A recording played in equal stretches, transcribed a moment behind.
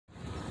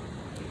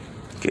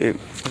Que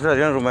es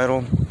Adrián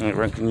Romero en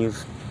Ranko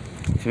News.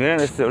 Si miran,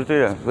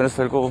 ahorita van a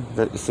salgo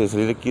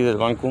salí de aquí del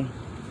banco,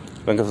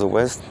 Bank of the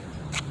West.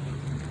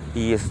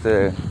 Y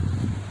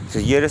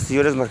si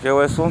yo les marqué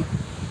eso,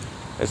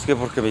 es que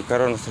porque mi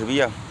carro no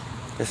servía.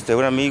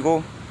 Un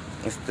amigo,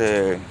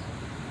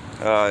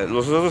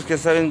 los otros que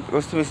saben,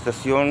 esta mi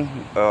situación,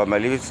 my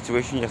living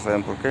situation, ya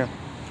saben por qué.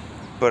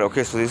 But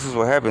okay, so this is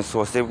what happened.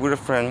 So I stayed with a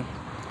friend,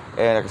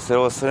 and like I said,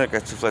 all of a sudden I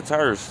got 2 flat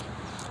tires.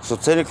 So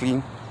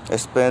technically, I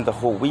spent the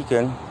whole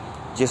weekend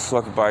just so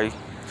I could buy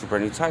 2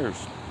 brand new tires.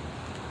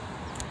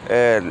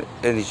 And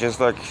it's just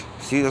like,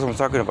 see, that's what I'm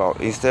talking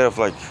about. Instead of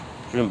like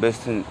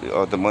reinvesting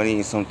the money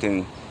in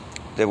something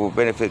that will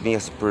benefit me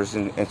as a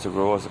person and to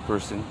grow as a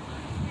person.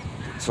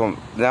 So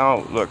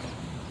now, look.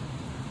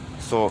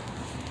 So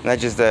not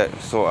just that.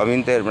 So I'm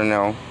in debt right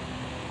now.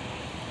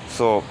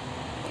 So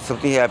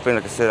something happened.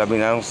 Like I said, I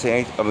don't say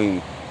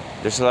anything.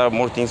 There's a lot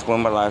more things going on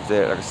in my life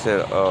that, like I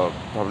said,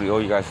 probably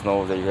all you guys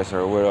know, that you guys are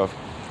aware of.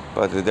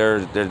 But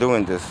they're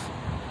doing this.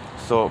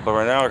 So, but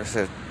right now, like I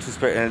said,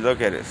 and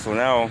look at it. So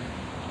now,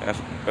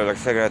 like I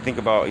said, I think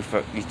about if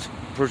I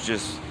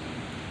purchase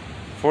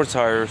 4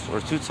 tires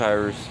or 2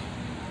 tires,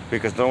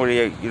 because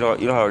nobody, you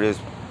know how it is.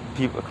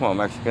 People, come on,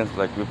 Mexicans,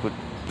 like we put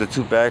the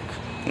 2 back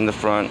in the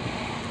front,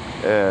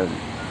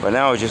 but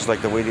now it's just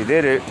like the way they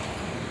did it.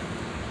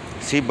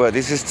 See, but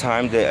this is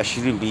time that I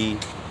shouldn't be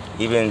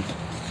even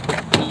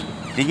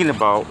thinking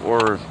about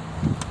or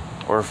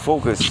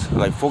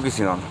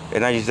focusing on,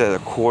 and I just the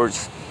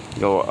chords,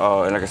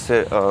 and like I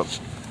said,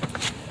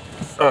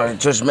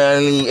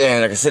 judgmentally,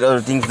 and like I said,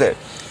 other things that,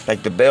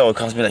 like the bell,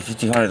 cost me like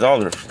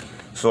 $1,500.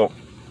 So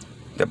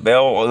the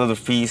bell, all of the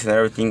fees and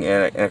everything,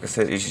 and like I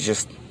said, it's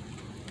just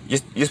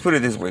put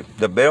it this way: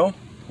 the bell,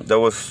 that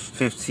was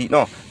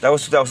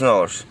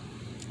 $2,000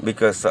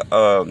 because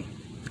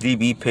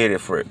DB paid it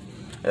for it.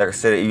 Like I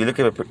said, if you look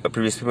at a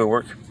previous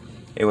paperwork,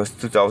 it was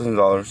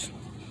 $2,000.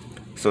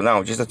 So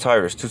now just the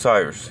tires, 2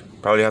 tires,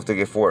 probably have to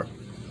get 4.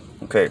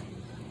 Okay,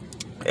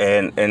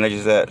 and not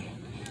just that.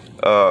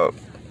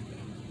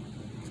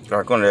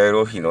 Ranko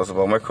Negro, he knows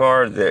about my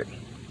car, that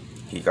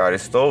he got it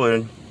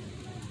stolen.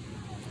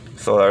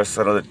 So there's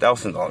another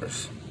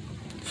 $1,000.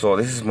 So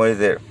this is money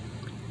that,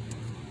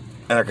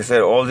 and like I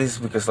said, all this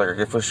because like I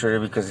get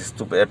frustrated because it's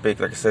stupid epic.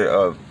 Like I said,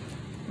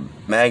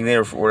 magnet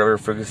or whatever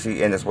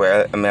frequency, and that's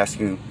why I'm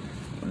asking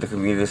the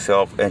community to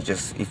help, and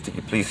just if they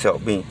could please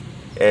help me,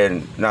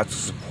 and not to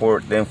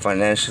support them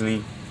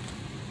financially,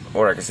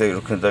 or like I said, to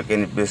conduct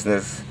any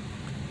business.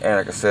 And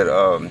like I said,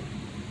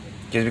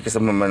 just because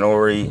I'm a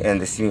minority and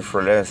they see me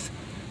for less,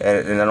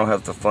 and I don't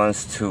have the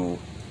funds to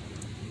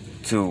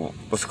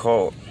what's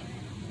called,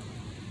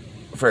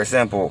 for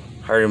example,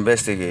 hire an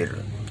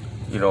investigator,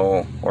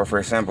 or for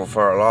example,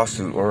 for a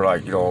lawsuit, or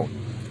like, and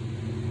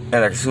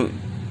like, so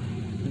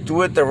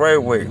do it the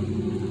right way,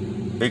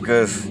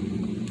 because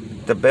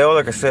the bail,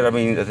 like I said, I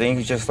think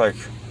it's just like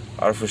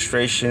out of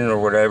frustration or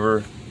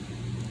whatever,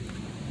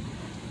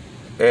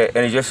 and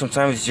it just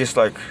sometimes it's just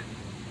like,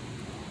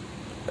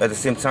 at the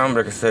same time,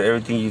 like I said,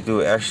 everything you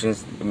do,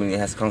 actions, it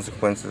has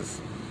consequences,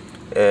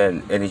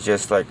 and it's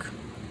just like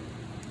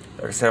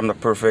I said, I'm not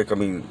perfect.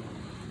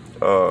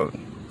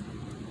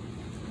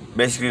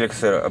 Basically, like I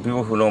said,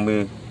 people who know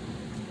me,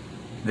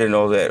 they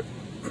know that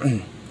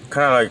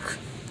kind of like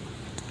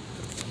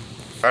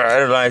I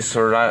idolize,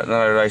 or not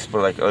idolize,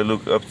 but like I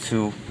look up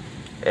to,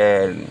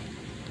 and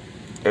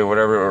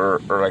whatever,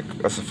 or like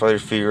as a father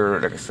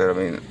figure. Like I said,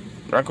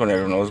 Ranko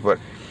never knows, but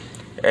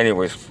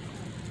anyways.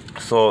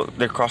 So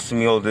they're costing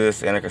me all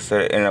this, and like I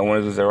said, and I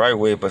want to do it the right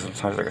way, but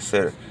sometimes, like I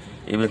said,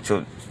 even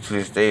to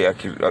this day,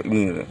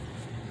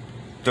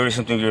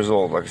 30-something years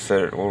old, like I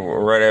said,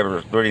 or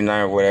whatever,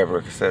 39 or whatever,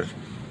 like I said,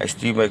 I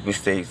still make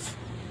mistakes.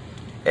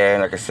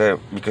 And like I said,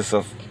 because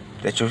of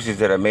the choices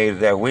that I made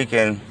that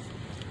weekend,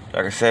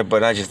 like I said,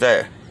 but not just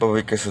that, but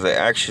because of the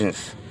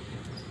actions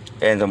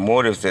and the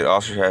motives that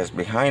officer has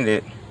behind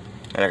it.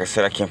 And like I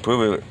said, I can't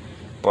prove it,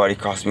 but it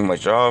cost me my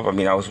job. I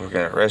was working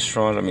at a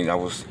restaurant. I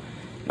was,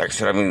 like I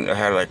said, I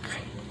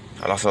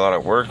lost a lot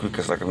of work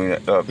because, like,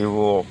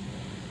 people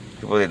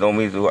that know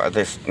me do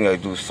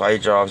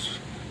side jobs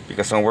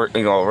because I'm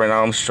working. Right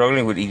now I'm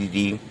struggling with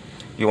EDD.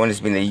 It's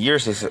been a year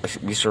since I've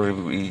been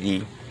struggling with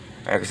EDD.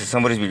 And like I said,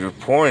 somebody's been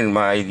reporting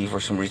my ID for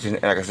some reason.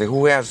 And like I said,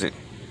 who has it?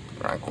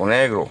 Ranko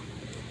Negro.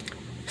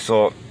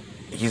 So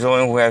he's the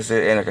one who has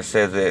it. And like I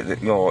said,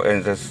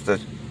 and that's the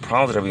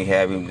problem that I've been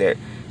having, that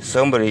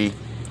somebody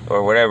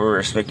or whatever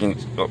is making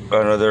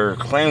another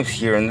claims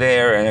here and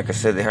there, and like I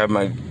said, they have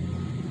my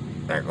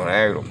Ranko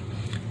Negro.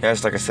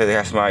 Yes, like I said, it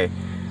has my,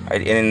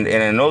 and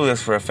I know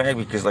this for a fact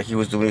because like he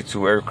was doing it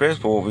to Eric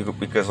Crespo,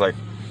 because like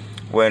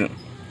when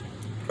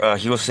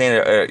he was saying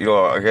that, I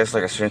guess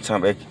like a certain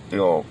time,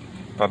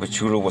 Papa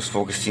Chulo was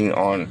focusing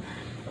on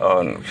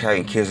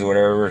having kids or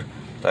whatever.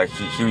 Like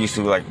he used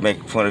to like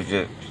make fun of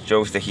the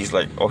jokes that he's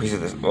like, oh, he's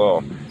this,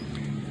 well,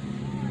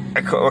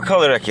 what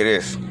color that kid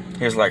is?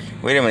 He was like,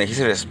 wait a minute, he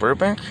said a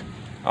Spurbank?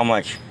 I'm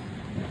like,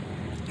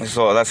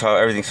 so that's how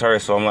everything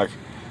started. So I'm like,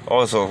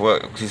 oh, so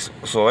what?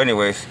 So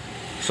anyways,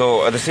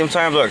 So at the same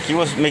time, look, he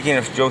was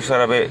making jokes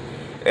out of it,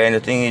 and the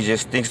thing is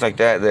just things like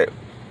that.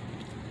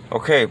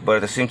 Okay, but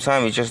at the same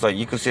time, it's just like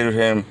you consider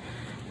him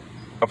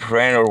a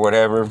friend or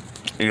whatever,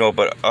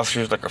 but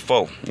Oscar's like a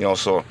foe,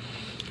 so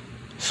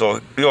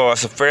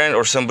as a friend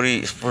or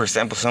somebody, for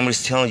example,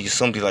 somebody's telling you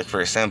something, like,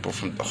 for example,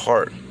 from the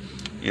heart,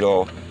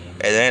 and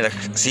then, like,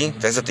 see,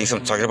 that's the things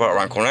I'm talking about,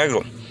 ranko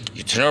negro.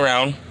 You turn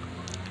around,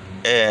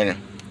 and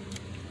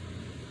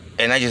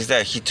not just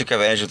that, he took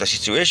advantage of the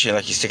situation,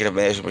 like he's taking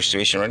advantage of the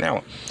situation right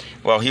now.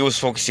 While he was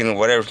focusing on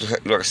whatever,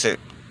 like I said,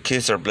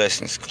 kids are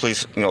blessings.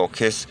 Please,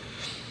 kids,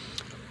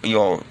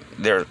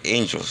 they're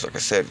angels, like I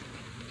said.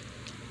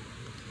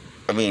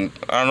 I mean,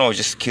 I don't know,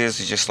 just kids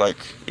is just like,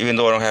 even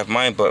though I don't have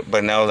mine, but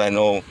now that I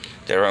know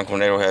that ranko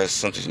negro has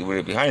something to do with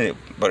it behind it.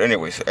 But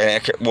anyways,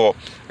 like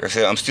I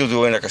said, I'm still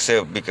doing, like I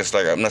said, because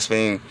like I'm not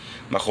spending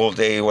my whole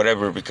day,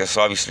 whatever, because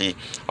obviously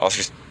I was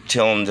just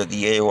telling the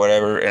DA or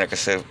whatever, and like I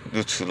said,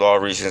 due to law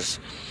reasons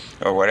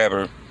or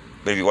whatever.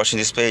 But if you're watching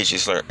this page,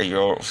 it's like, I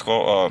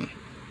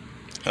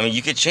mean,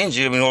 you can change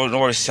it. I mean,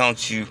 nobody's telling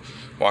you to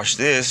watch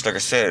this. Like I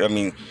said, I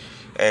mean,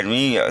 and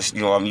me,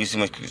 I'm using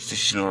my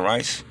constitutional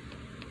rights,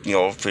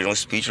 freedom of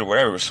speech or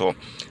whatever. So,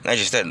 not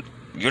just that,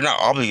 you're not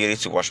obligated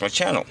to watch my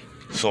channel.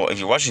 So, if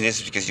you're watching this,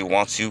 it's because you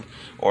want to,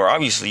 or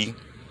obviously,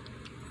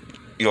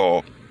 you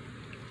want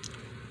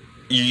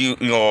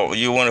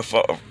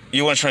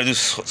to try to do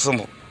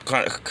some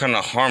kind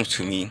of harm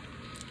to me,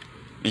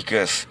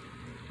 because,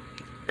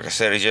 like I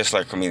said, it's just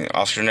like, I mean,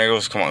 Oscar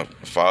Negros, come on,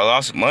 follow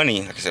us,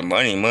 money, like I said,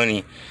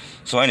 money.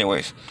 So,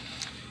 anyways,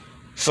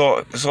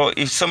 so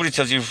if somebody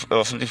tells you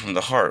something from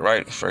the heart,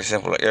 right? For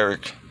example, like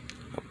Eric,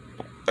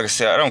 like I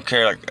said, I don't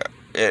care, like,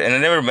 and I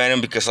never met him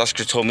because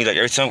Oscar told me, like,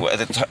 every time at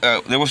the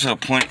time, there was a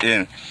point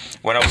in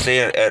when I was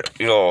staying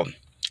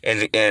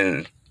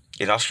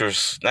in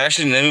Oscar's, not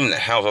even in the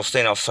house, I was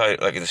staying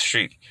outside, like in the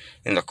street,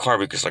 in the car,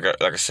 because like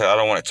I said, I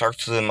don't want to talk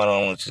to them, I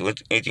don't want to do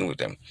anything with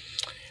them.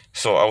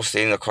 So I was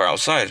staying in the car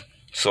outside.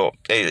 So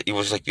hey, it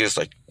was like this,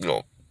 like,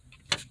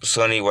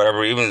 sunny,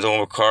 whatever. Even though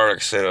my car, like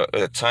I said, at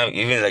the time,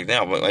 even like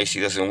now, when AC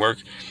doesn't work,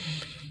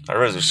 I'd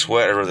rather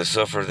sweat, I'd rather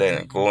suffer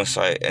than go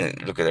inside and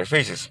look at their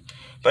faces.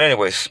 But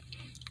anyways,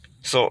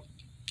 so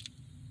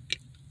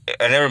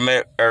I never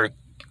met Eric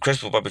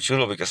Crespo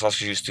Papichulo because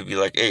Oscar used to be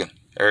like, hey,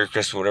 Eric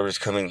Crespo, whatever's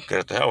coming, get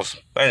at the house.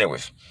 But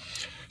anyways,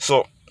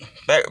 so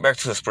back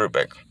to the spirit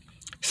bag.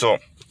 So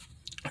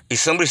if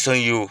somebody's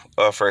telling you,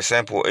 for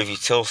example, if you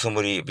tell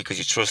somebody because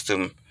you trust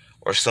them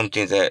or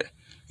something that,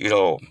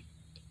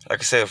 like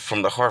I said,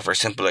 from the heart, for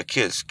example, like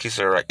kids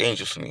are like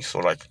angels to me. So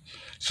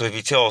if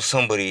you tell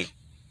somebody,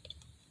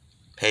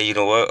 hey, you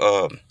know what,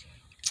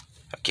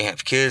 I can't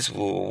have kids,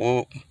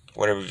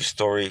 whatever your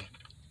story.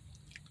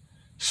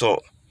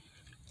 So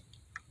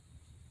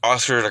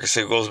Oscar, like I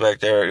said, goes back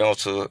there, and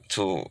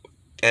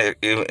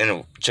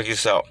check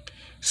this out.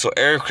 So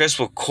Eric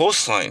Crespo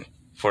co-signed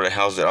for the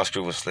house that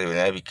Oscar was living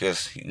at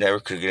because he never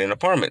could get an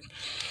apartment.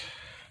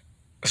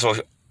 So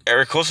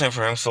Eric co-signed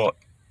for him. So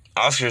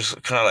Oscar's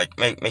kind of like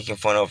making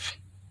fun of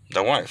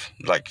the wife,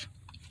 like,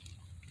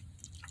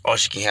 oh,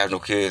 she can't have no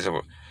kids.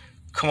 Or,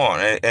 come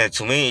on, and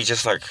to me, it's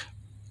just like,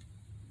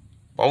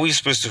 why would you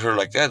supposed to her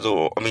like that,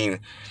 though? I mean,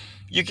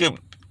 you could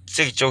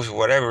take jokes or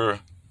whatever,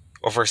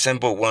 or for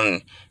example,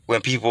 when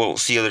people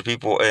see other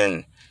people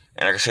and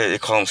like I said, they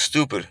call them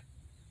stupid.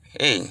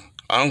 Hey,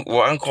 I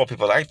don't call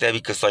people like that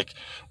because, like,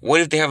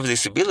 what if they have a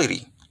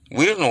disability?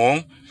 We don't know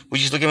them. We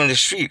just look at them in the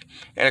street.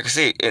 And like I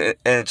say,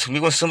 and to me,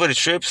 when somebody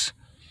trips,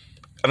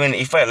 I mean,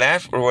 if I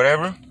laugh or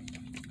whatever,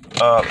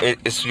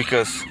 it's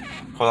because,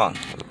 hold on,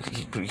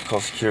 he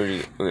called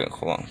security. Wait,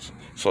 hold on.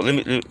 So let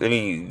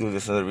me do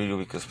this other video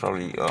because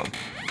probably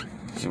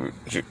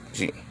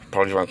see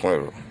probably ranko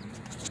negro.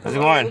 How's it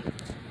going?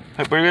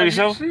 Hey, pretty good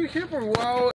yourself?